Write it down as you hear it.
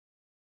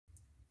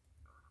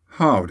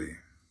Howdy.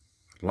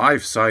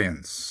 Life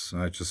Science.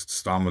 I just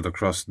stumbled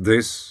across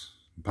this,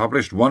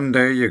 published one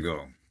day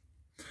ago.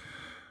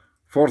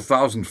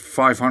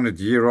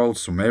 4,500-year-old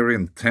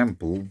Sumerian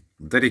temple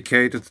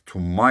dedicated to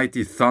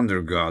mighty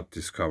thunder god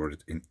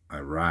discovered in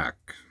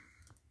Iraq.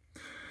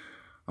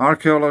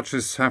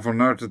 Archaeologists have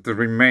unearthed the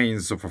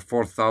remains of a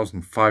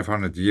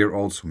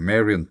 4,500-year-old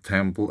Sumerian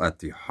temple at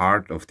the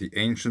heart of the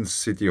ancient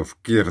city of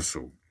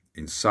Girsu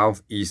in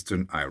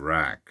southeastern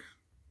Iraq.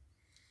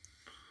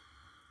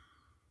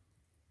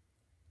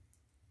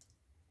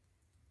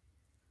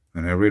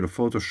 And I read a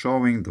photo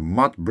showing the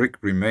mud brick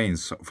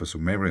remains of a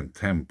Sumerian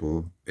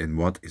temple in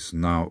what is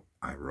now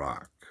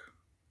Iraq.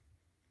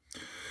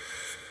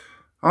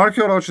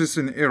 Archaeologists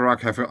in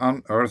Iraq have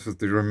unearthed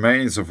the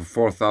remains of a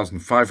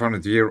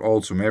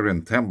 4,500-year-old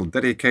Sumerian temple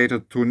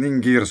dedicated to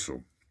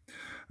Girsu,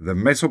 the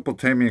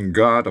Mesopotamian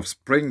god of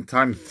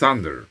springtime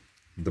thunder,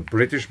 the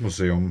British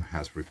Museum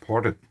has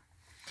reported.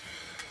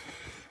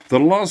 The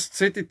lost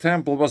city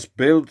temple was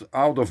built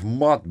out of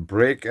mud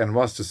brick and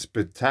was the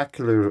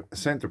spectacular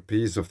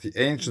centerpiece of the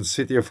ancient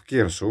city of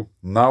Girsu,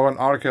 now an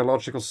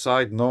archaeological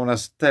site known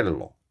as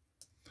Tello.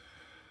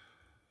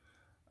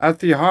 At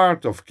the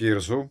heart of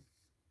Girsu,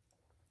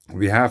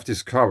 we have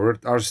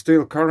discovered, are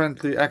still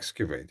currently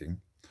excavating,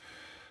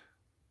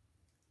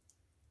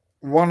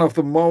 one of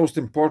the most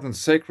important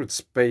sacred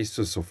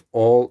spaces of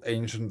all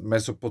ancient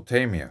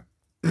Mesopotamia.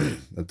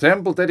 A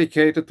temple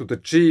dedicated to the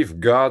chief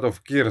god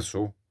of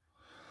Girsu,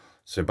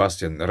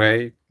 Sebastian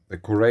Rey, the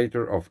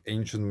curator of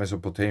ancient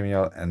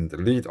Mesopotamia and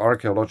lead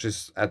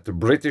archaeologist at the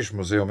British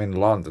Museum in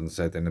London,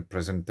 said in a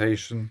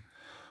presentation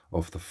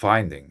of the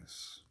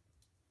findings.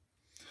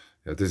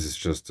 Yeah, this is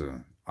just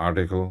an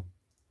article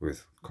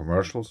with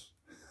commercials.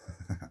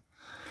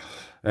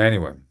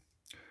 Anyway,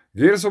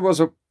 Girsu was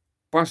a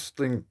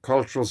bustling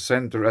cultural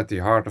center at the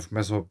heart of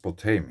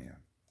Mesopotamia,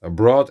 a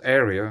broad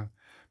area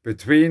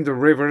between the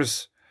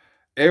rivers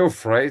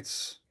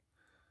Euphrates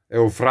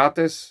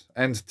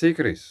and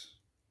Tigris,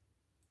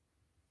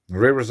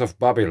 rivers of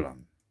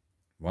Babylon,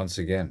 once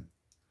again,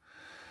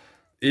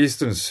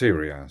 eastern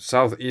Syria,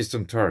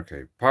 southeastern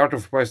Turkey, part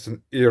of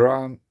western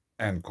Iran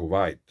and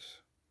Kuwait,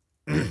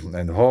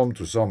 and home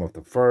to some of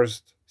the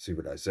first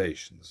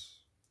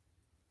civilizations.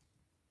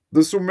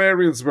 The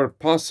Sumerians were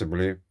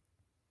possibly,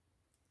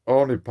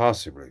 only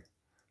possibly,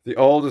 the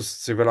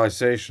oldest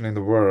civilization in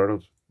the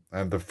world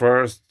and the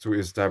first to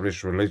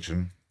establish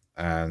religion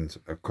and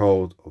a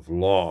code of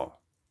law.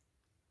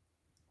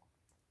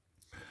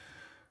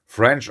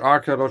 French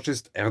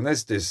archaeologist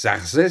Ernest de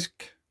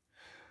Sarzec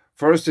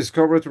first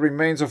discovered the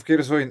remains of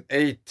Girsu in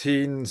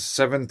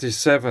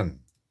 1877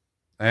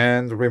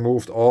 and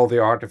removed all the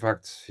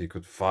artifacts he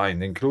could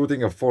find,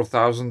 including a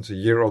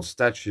 4,000-year-old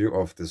statue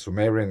of the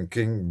Sumerian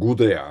king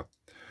Gudea,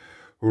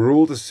 who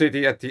ruled the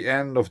city at the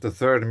end of the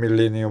 3rd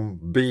millennium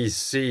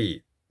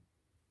BC,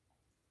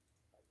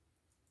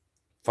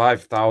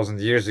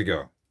 5,000 years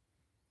ago.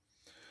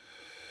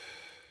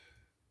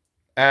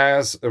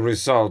 As a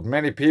result,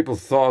 many people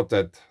thought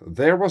that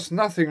there was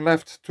nothing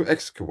left to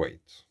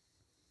excavate.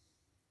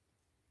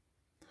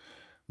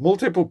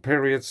 Multiple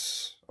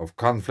periods of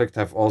conflict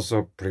have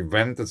also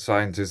prevented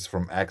scientists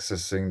from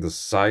accessing the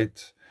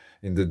site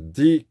in the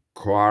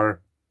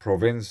Dikwar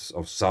province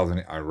of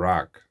southern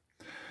Iraq.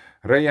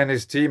 Ray and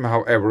his team,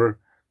 however,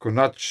 could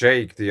not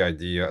shake the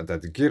idea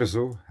that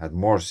Girsu had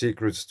more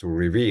secrets to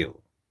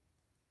reveal.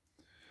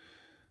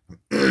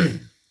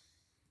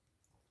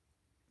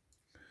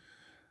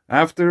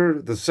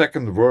 After the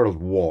Second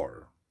World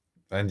War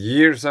and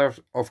years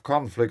of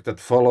conflict that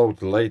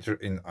followed later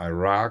in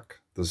Iraq,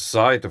 the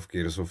site of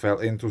Girsu fell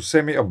into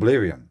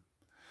semi-oblivion,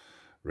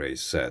 Ray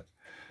said.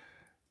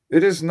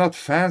 It is not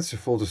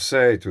fanciful to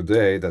say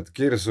today that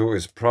Girsu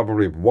is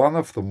probably one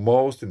of the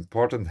most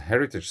important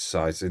heritage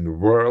sites in the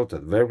world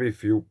that very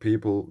few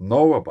people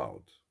know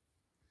about.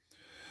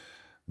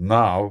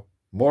 Now,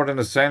 more than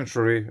a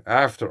century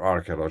after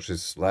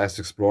archaeologists last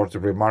explored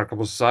the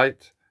remarkable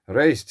site,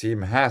 Ray's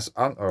team has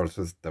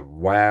unearthed the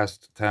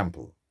vast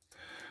temple.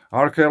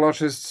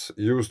 Archaeologists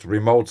used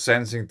remote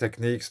sensing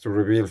techniques to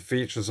reveal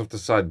features of the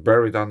site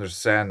buried under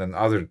sand and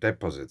other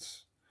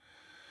deposits.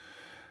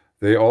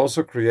 They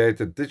also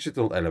created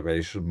digital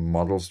elevation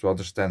models to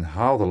understand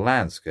how the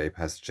landscape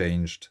has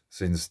changed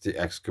since the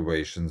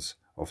excavations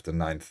of the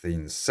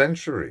 19th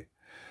century.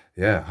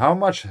 Yeah, how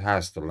much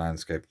has the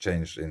landscape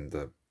changed in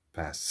the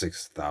past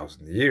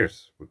 6,000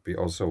 years? Would be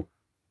also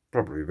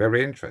probably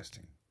very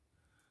interesting.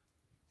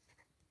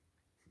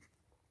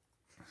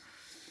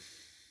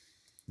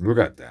 Look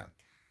at that.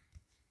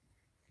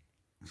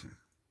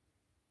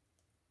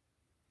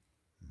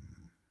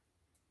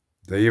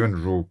 They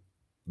even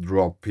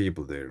drew up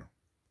people there.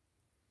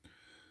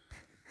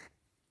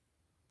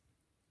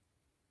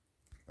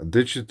 A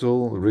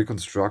digital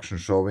reconstruction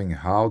showing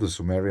how the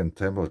Sumerian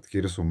temple at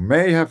Girsu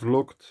may have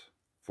looked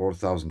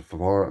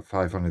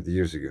 4,500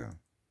 years ago.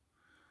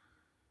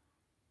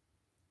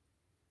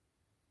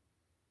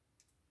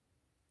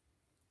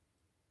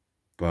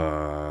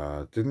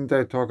 But didn't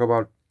they talk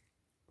about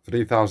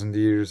 3,000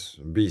 years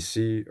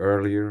BC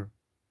earlier?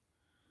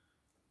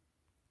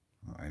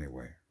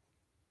 Anyway.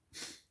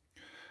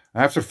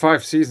 After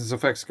 5 seasons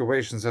of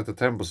excavations at the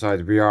temple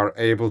site, we are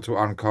able to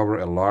uncover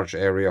a large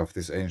area of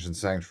this ancient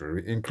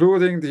sanctuary,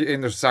 including the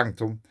inner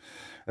sanctum,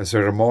 a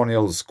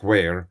ceremonial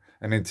square,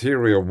 an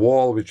interior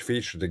wall which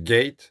featured a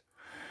gate,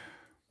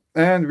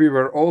 and we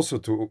were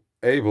also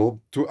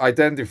able to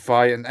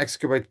identify and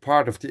excavate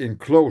part of the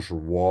enclosure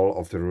wall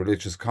of the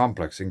religious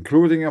complex,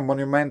 including a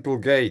monumental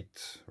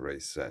gate, Ray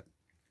said.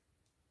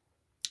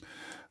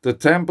 The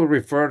temple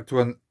referred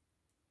to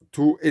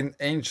in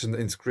ancient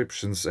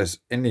inscriptions as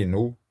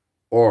Eninu,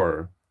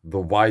 or the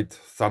White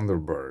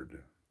Thunderbird,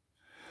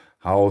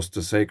 housed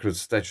the sacred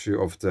statue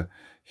of the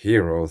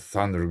hero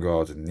thunder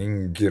god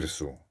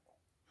Girsu,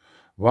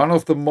 one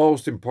of the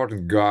most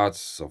important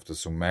gods of the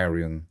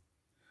Sumerian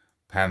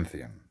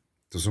pantheon.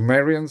 The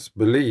Sumerians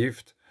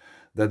believed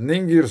that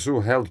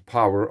Girsu held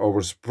power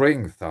over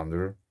spring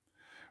thunder,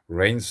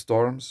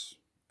 rainstorms,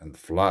 and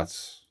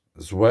floods,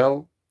 as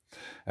well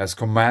as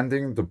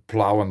commanding the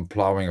plow and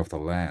plowing of the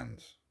land,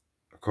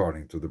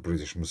 according to the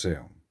British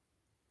Museum.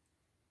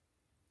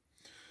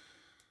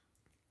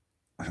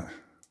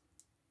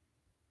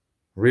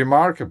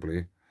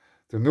 Remarkably,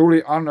 the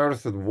newly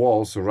unearthed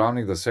walls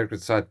surrounding the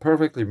sacred site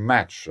perfectly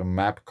match a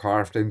map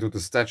carved into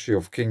the statue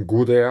of King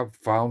Gudea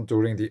found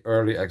during the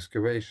early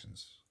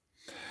excavations.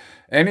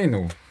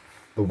 Eninu,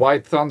 the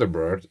White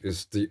Thunderbird,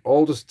 is the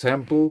oldest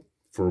temple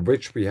for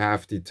which we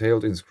have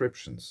detailed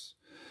inscriptions.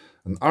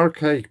 An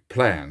archaic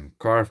plan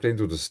carved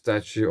into the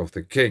statue of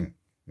the king.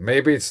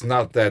 Maybe it's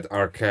not that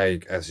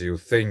archaic as you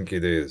think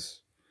it is.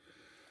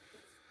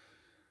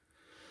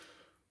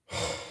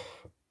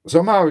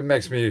 Somehow it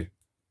makes me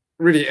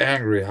really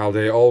angry how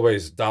they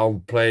always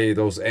downplay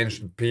those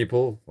ancient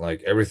people,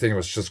 like everything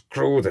was just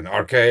crude and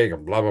archaic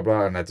and blah blah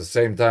blah, and at the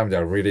same time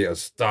they're really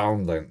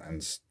astounded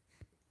and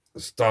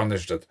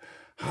astonished at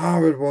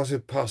how was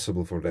it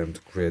possible for them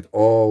to create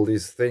all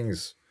these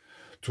things,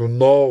 to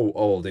know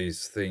all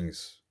these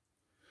things.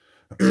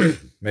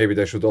 Maybe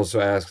they should also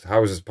ask,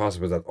 how is it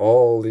possible that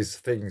all these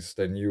things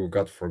they knew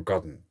got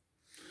forgotten,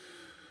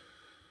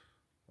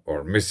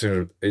 or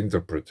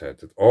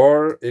misinterpreted,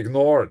 or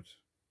ignored?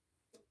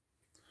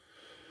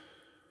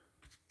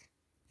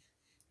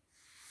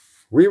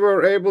 We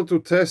were able to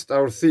test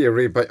our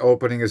theory by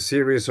opening a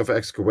series of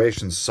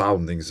excavation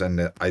soundings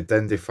and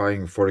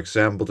identifying, for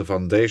example, the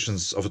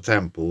foundations of a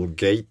temple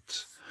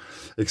gate,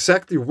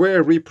 exactly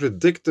where we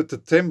predicted the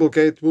temple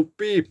gate would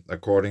be,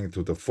 according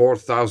to the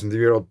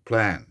 4,000-year-old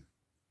plan.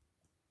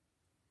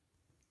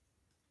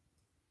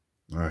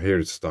 Here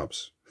it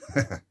stops.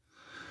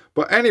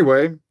 But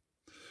anyway,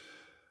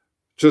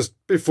 just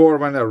before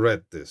when I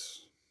read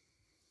this,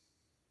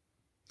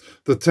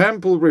 the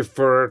temple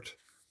referred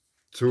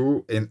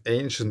to in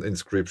ancient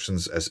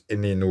inscriptions as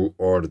Eninu,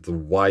 or the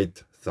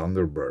White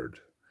Thunderbird,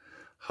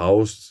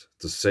 housed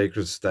the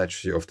sacred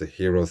statue of the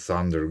hero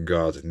thunder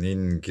god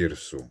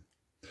Girsu,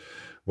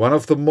 one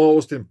of the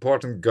most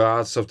important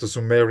gods of the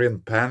Sumerian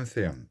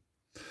pantheon.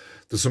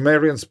 The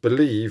Sumerians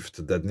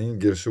believed that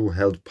Girsu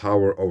held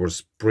power over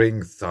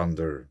spring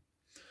thunder,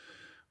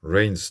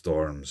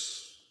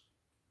 rainstorms,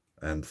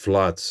 and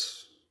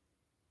floods.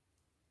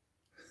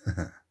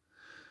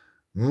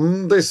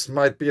 This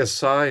might be a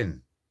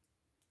sign.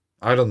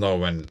 I don't know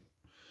when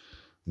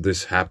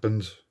this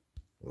happened,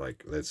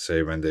 like let's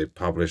say when they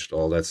published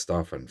all that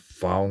stuff and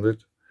found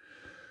it,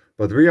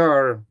 but we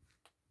are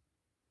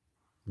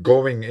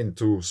going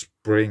into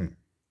spring.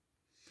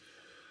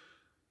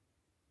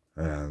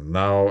 And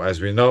now,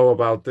 as we know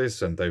about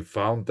this and they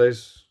found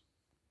this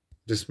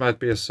might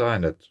be a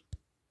sign that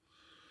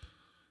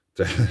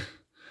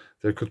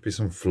there could be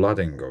some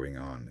flooding going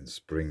on in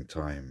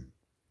springtime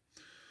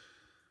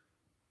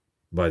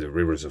by the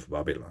rivers of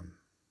Babylon.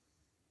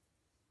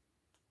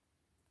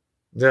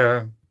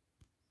 Yeah,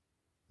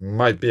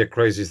 might be a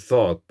crazy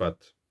thought, but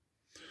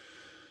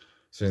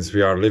since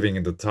we are living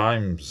in the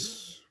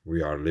times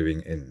we are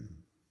living in,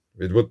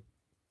 it would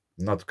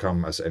not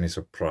come as any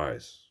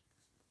surprise.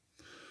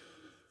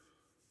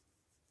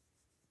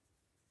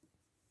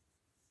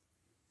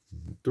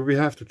 Do we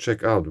have to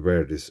check out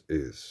where this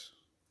is?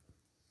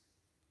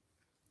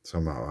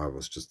 Somehow I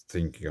was just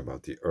thinking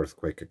about the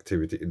earthquake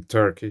activity in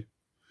Turkey.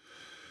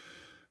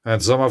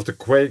 And some of the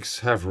quakes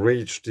have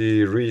reached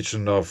the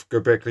region of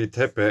Göbekli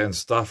Tepe and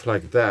stuff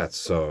like that,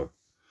 so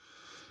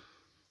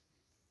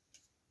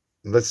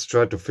let's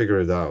try to figure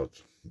it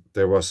out.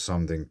 There was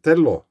something.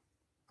 Tello,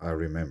 I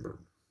remember.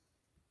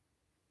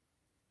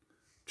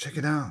 Check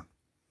it out.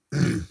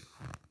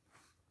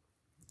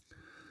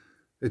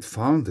 It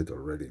found it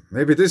already.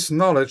 Maybe this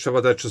knowledge of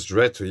what I just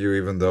read to you,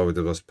 even though it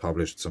was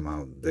published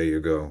somehow, there you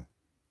go,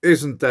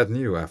 isn't that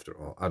new after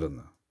all. I don't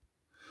know.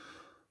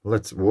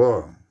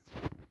 Whoa.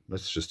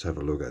 Let's just have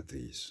a look at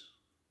these.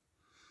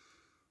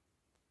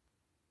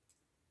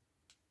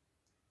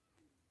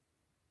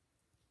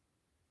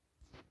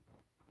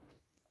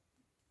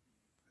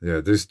 Yeah,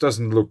 this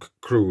doesn't look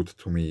crude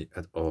to me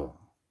at all.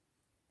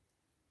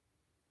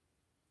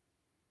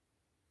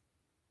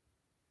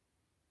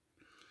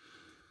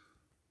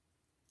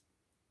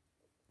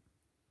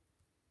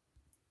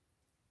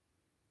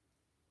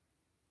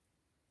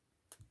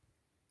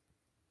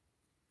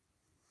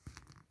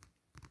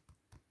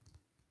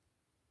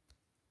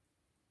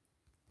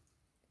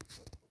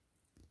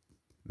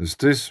 Is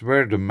this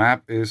where the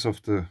map is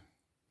of the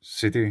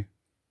city?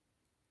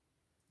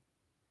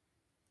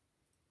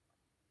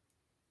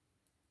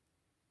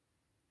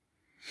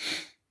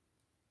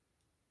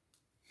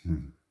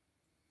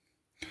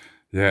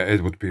 Yeah,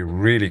 it would be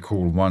really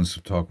cool once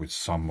to talk with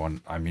someone.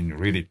 I mean,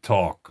 really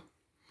talk.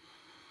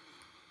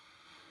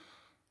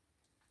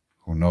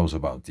 Who knows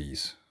about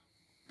these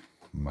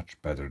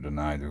much better than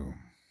I do.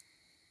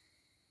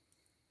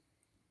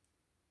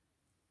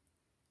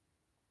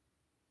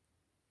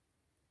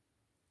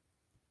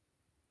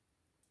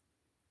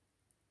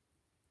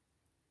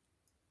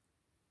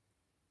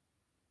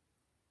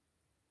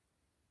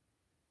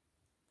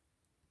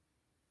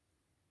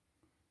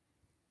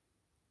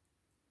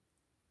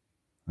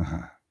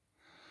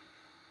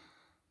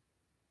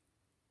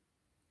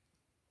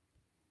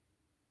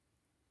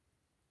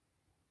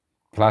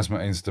 Plasma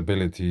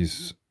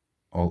instabilities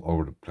all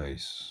over the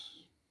place.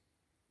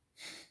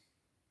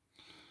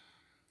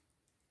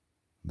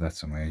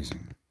 That's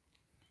amazing.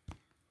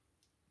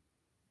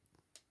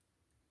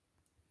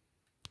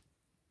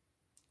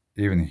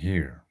 Even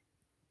here.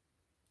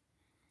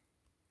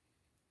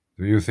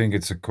 Do you think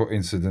it's a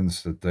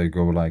coincidence that they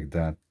go like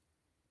that?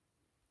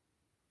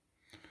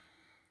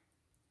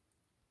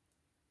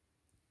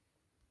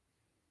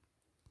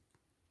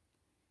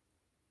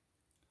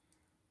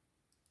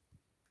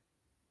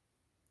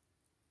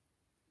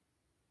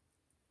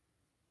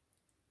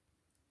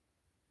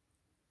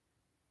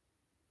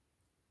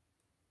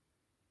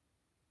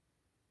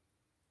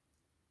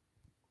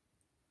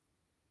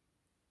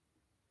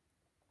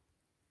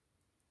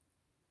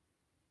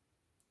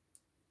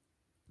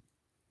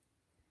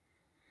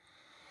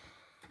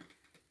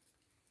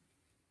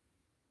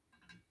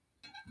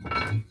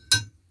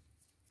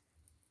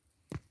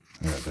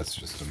 Yeah, that's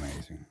just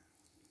amazing.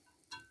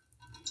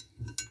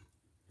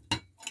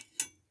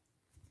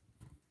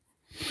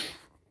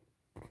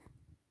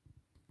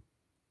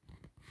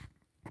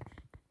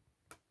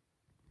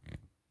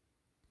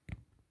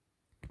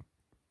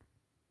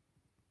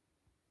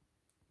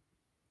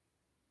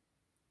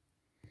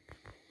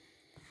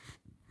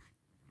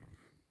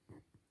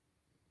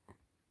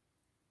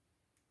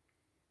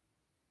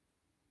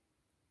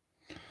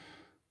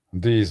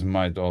 These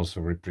might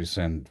also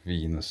represent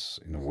Venus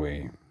in a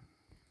way.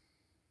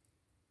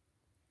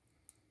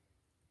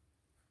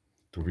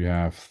 Do we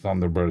have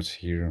Thunderbirds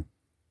here?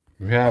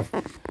 We have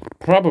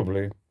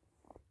probably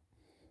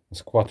a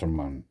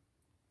Squatterman.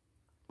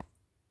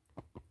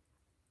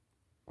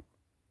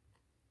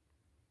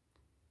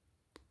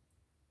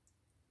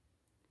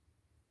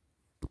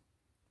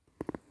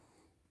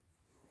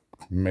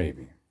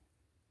 Maybe.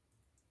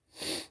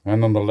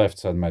 And on the left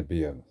side might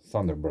be a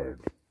Thunderbird.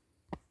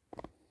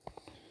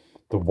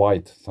 The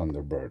white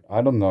Thunderbird.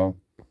 I don't know.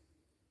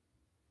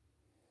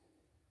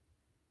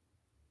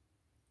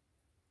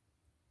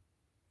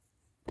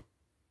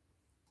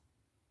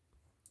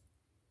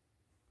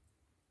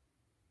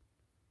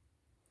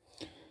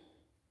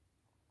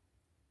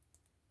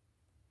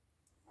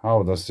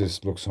 How does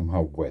this look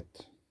somehow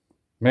wet?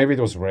 Maybe it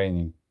was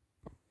raining.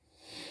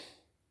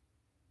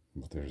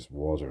 But there's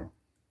water.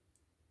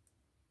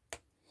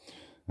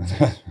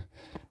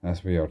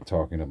 As we are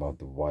talking about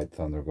the white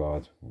thunder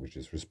god, which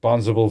is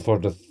responsible for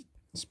the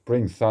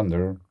spring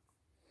thunder.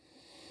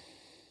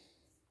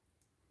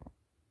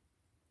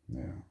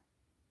 Yeah.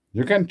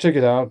 You can check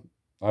it out.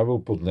 I will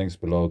put links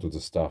below to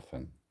the stuff,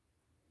 and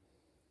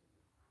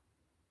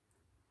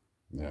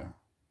yeah,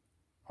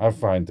 I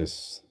find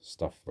this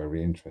stuff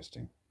very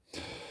interesting.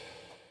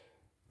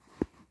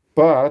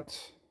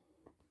 But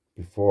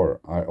before,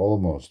 I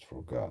almost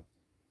forgot.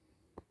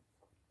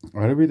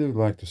 I really would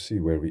like to see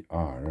where we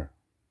are.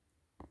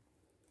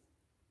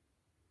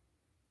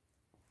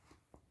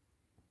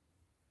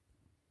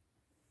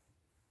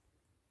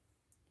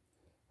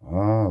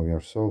 Ah, we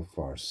are so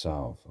far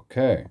south.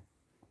 Okay.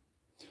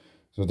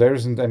 So there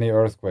isn't any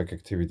earthquake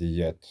activity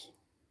yet,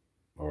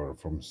 or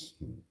from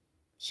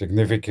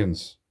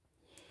significance.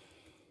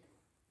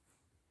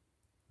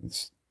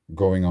 It's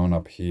going on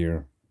up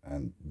here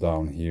and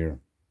down here,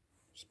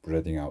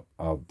 spreading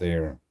out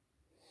there.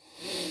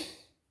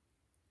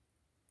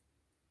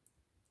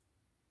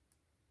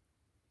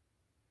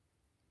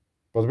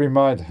 But we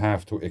might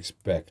have to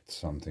expect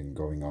something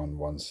going on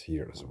once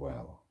here as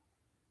well.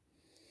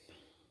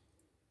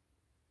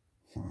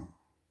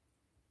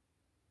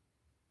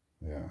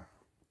 Yeah.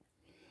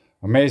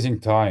 Amazing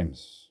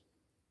times.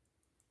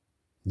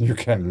 You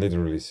can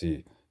literally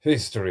see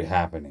history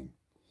happening.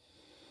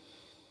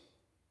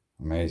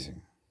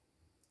 Amazing.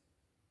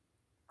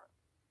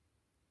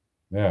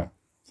 Yeah,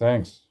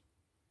 thanks.